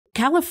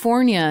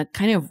California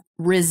kind of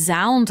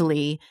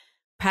resoundingly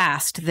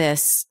passed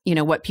this,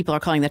 what people are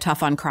calling the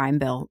tough on crime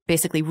bill,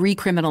 basically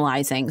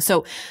recriminalizing.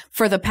 So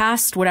for the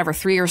past, 3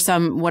 or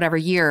whatever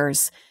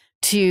years,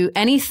 to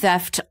any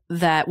theft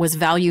that was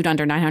valued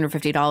under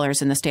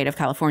 $950 in the state of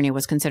California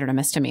was considered a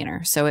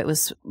misdemeanor. So it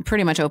was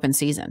pretty much open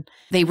season.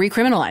 They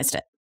recriminalized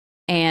it.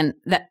 And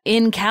that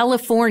in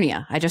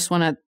California, I just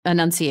want to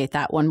enunciate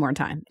that one more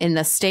time. In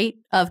the state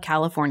of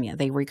California,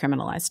 they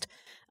recriminalized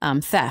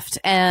theft.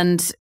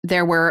 And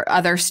there were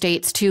other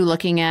states too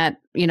looking at,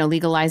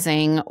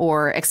 legalizing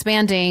or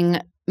expanding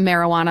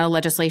marijuana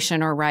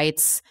legislation or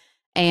rights.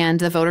 And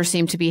the voters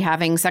seem to be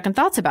having second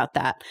thoughts about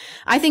that.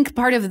 I think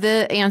part of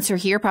the answer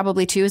here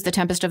probably too is the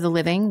tempest of the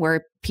living,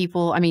 where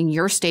people,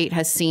 your state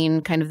has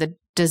seen kind of the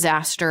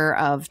disaster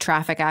of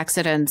traffic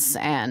accidents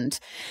and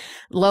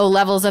low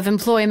levels of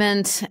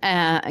employment,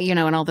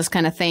 and all this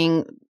kind of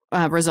thing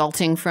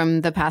resulting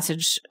from the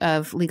passage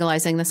of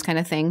legalizing this kind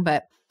of thing.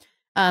 But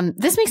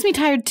this makes me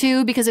tired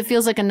too, because it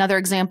feels like another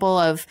example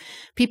of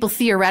people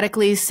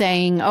theoretically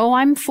saying, oh,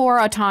 I'm for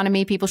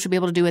autonomy. People should be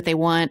able to do what they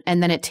want.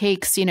 And then it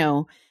takes,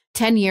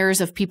 10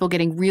 years of people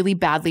getting really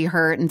badly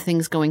hurt and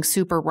things going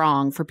super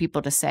wrong for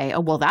people to say, oh,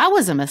 well, that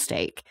was a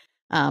mistake.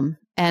 And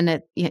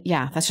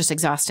that's just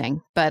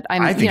exhausting. But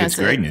I think it's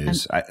great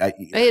news.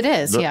 It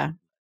is. Look, yeah.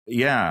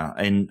 Yeah.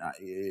 And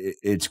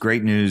it's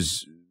great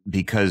news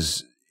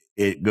because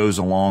it goes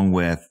along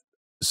with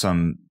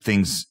some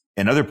things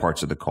in other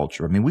parts of the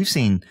culture. We've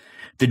seen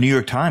the New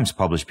York Times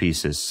publish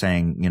pieces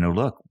saying,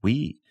 look,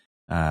 we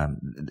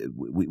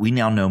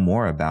now know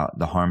more about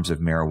the harms of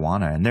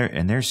marijuana,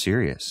 and they're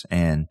serious.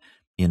 And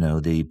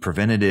the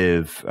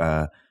preventative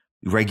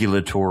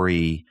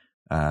regulatory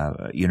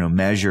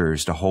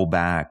measures to hold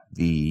back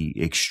the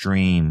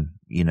extreme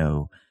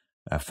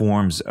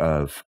forms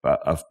of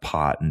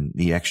pot and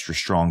the extra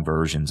strong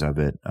versions of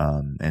it,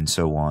 and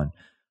so on.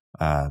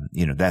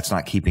 That's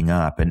not keeping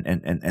up,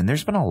 and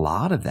there's been a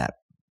lot of that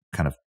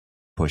kind of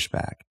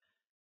pushback,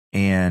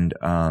 and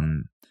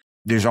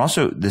there's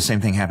also the same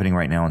thing happening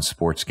right now in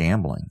sports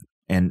gambling.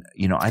 And,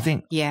 I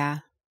think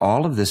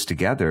all of this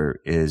together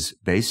is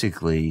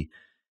basically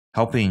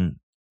helping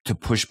to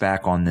push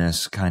back on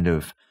this kind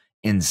of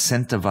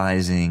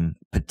incentivizing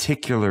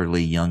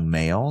particularly young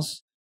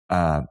males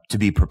to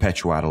be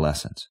perpetual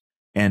adolescents.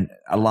 And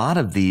a lot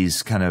of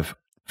these kind of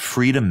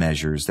freedom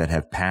measures that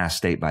have passed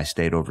state by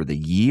state over the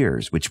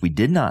years, which we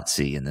did not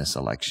see in this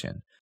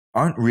election,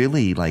 aren't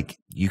really like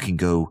you can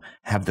go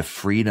have the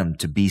freedom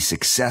to be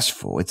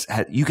successful.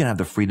 You can have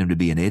the freedom to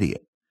be an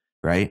idiot,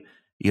 right?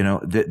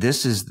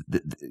 This is the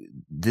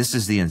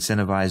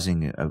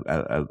incentivizing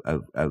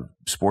of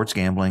sports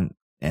gambling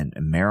and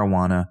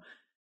marijuana.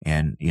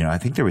 And, I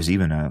think there was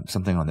even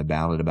something on the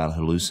ballot about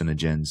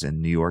hallucinogens in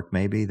New York,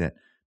 maybe, that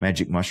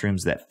magic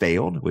mushrooms that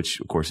failed, which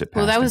of course it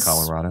passed in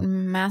Colorado.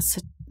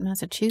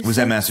 Massachusetts. Was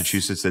that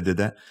Massachusetts that did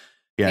that?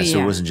 Yeah.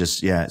 So it wasn't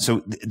just,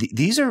 So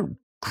these are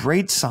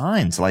great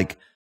signs. Like,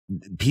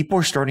 people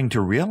are starting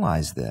to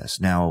realize this.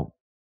 Now,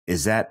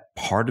 is that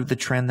part of the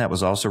trend that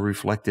was also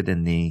reflected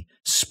in the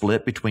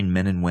split between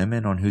men and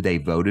women on who they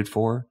voted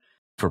for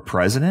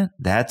president?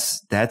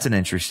 That's an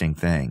interesting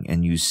thing.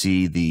 And you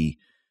see the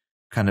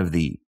kind of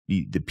the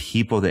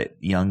people that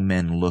young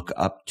men look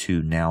up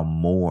to now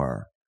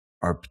more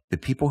are the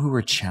people who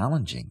are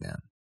challenging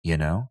them,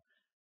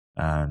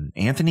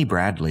 Anthony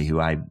Bradley, who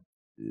I,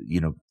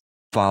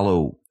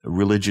 follow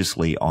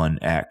religiously on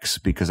X,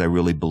 because I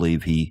really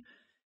believe he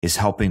is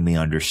helping me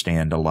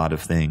understand a lot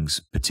of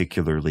things,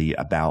 particularly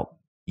about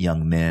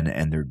young men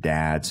and their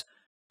dads,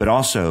 but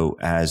also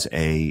as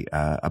a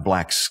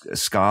black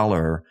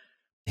scholar,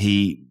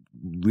 he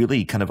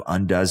really kind of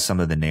undoes some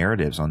of the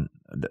narratives on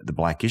the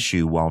black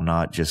issue, while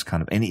not just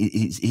kind of, and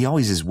he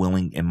always is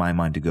willing, in my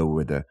mind, to go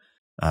where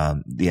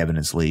the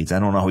evidence leads. I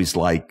don't always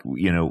like,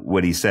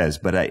 what he says,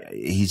 but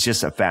he's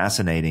just a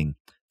fascinating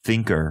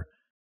thinker.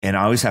 And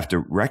I always have to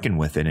reckon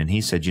with it. And he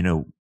said,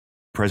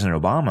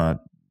 President Obama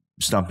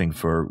stumping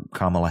for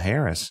Kamala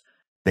Harris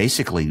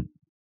basically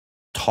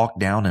talked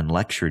down and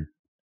lectured,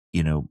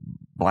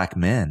 black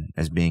men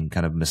as being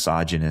kind of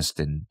misogynist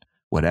and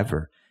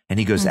whatever. And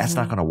he goes, that's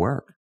not going to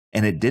work.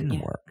 And it didn't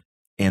work.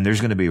 And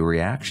there's going to be a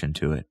reaction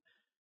to it.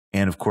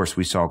 And of course,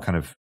 we saw kind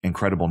of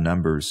incredible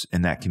numbers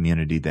in that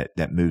community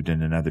that moved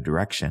in another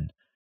direction.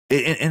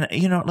 And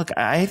look,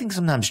 I think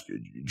sometimes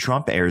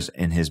Trump errs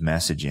in his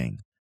messaging.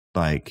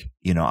 Like,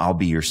 I'll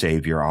be your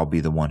savior. I'll be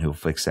the one who'll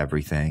fix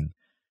everything,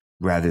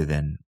 rather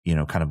than,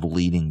 kind of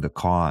leading the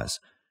cause.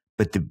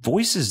 But the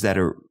voices that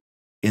are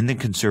in the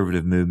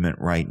conservative movement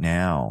right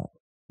now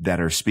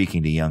that are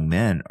speaking to young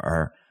men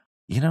are,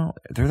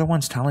 they're the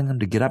ones telling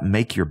them to get up and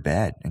make your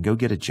bed and go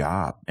get a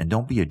job and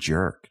don't be a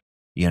jerk,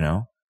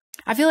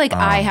 I feel like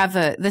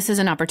this is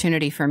an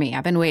opportunity for me.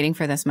 I've been waiting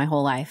for this my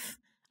whole life.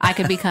 I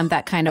could become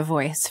that kind of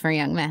voice for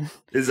young men.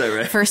 Is that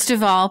right? First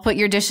of all, put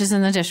your dishes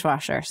in the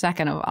dishwasher.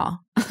 Second of all.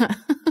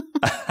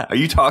 Are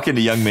you talking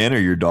to young men or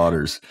your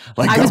daughters?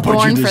 Like, I was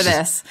born for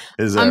this.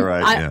 Is that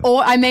right?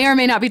 I may or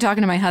may not be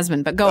talking to my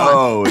husband, but go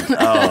on.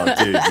 Oh,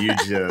 dude, you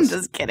just. I'm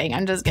just kidding.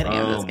 I'm just kidding.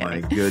 Oh, my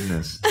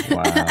goodness.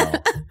 Wow.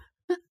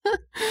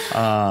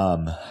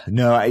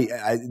 No,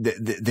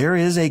 there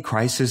is a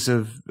crisis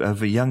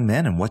of young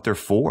men and what they're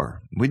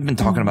for. We've been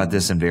talking about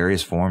this in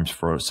various forms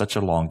for such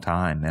a long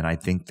time. And I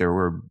think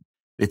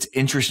it's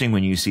interesting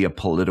when you see a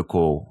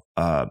political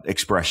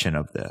expression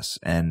of this.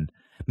 And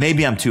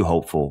maybe I'm too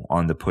hopeful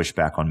on the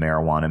pushback on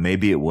marijuana.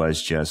 Maybe it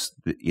was just,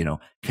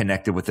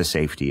 connected with the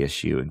safety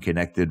issue and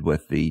connected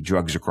with the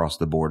drugs across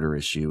the border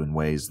issue in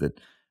ways that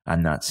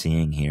I'm not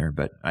seeing here.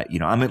 But,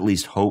 I'm at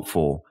least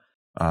hopeful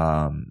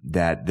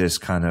that this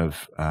kind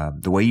of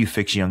the way you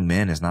fix young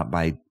men is not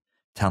by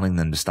telling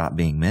them to stop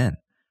being men.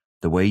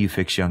 The way you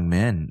fix young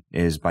men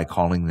is by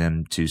calling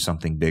them to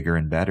something bigger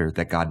and better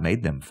that God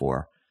made them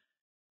for.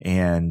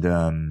 And,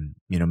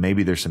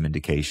 maybe there's some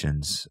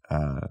indications,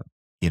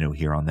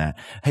 here on that.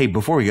 Hey,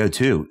 before we go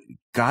too,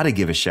 got to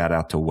give a shout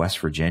out to West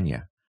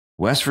Virginia.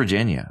 West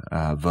Virginia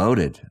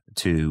voted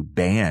to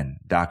ban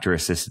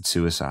doctor-assisted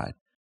suicide.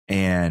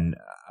 And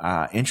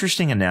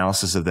interesting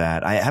analysis of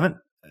that. I haven't,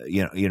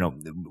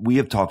 we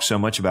have talked so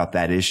much about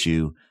that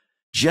issue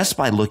just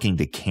by looking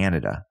to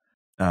Canada.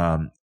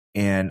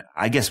 And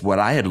I guess what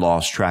I had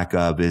lost track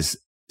of is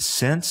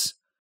since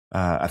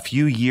a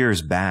few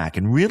years back,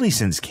 and really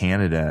since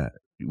Canada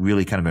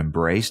really kind of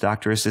embraced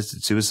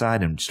doctor-assisted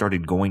suicide and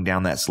started going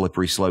down that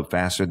slippery slope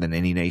faster than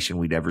any nation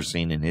we'd ever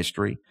seen in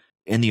history,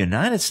 in the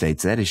United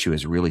States, that issue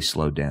has really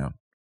slowed down.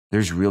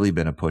 There's really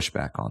been a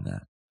pushback on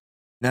that.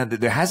 Now,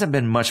 there hasn't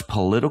been much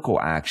political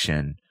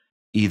action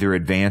either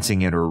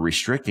advancing it or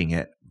restricting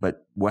it,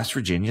 but West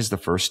Virginia is the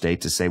first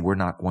state to say we're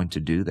not going to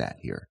do that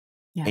here.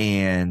 Yeah.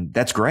 And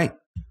that's great.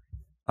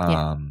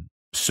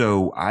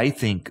 So I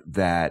think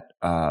that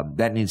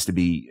that needs to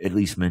be at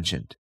least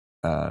mentioned.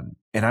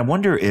 And I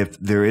wonder if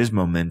there is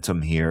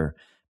momentum here,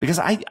 because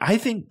I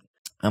think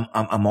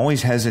I'm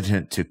always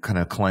hesitant to kind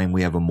of claim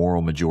we have a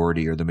moral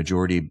majority or the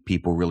majority of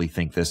people really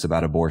think this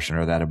about abortion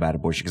or that about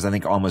abortion, because I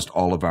think almost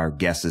all of our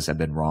guesses have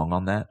been wrong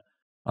on that.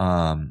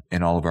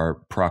 And all of our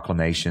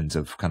proclamations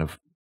of kind of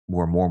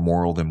we're more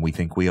moral than we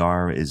think we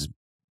are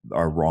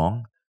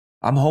wrong.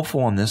 I'm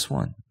hopeful on this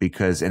one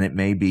and it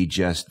may be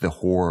just the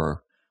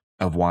horror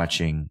of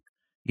watching,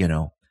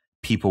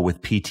 people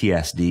with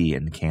PTSD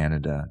in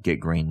Canada get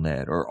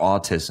greenlit, or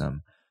autism,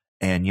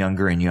 and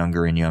younger and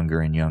younger and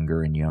younger and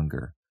younger and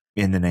younger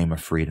in the name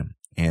of freedom.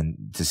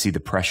 And to see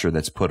the pressure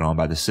that's put on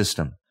by the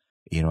system,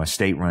 a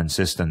state-run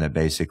system that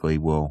basically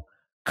will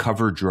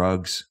cover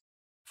drugs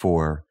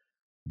for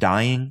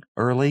dying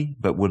early,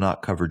 but will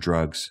not cover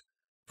drugs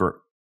for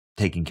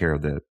taking care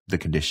of the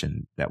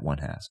condition that one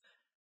has.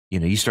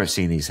 You start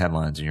seeing these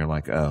headlines and you're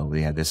like, oh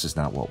yeah, this is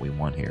not what we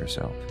want here.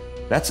 So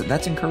that's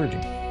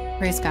encouraging.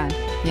 Praise God.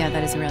 Yeah,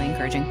 that is really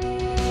encouraging.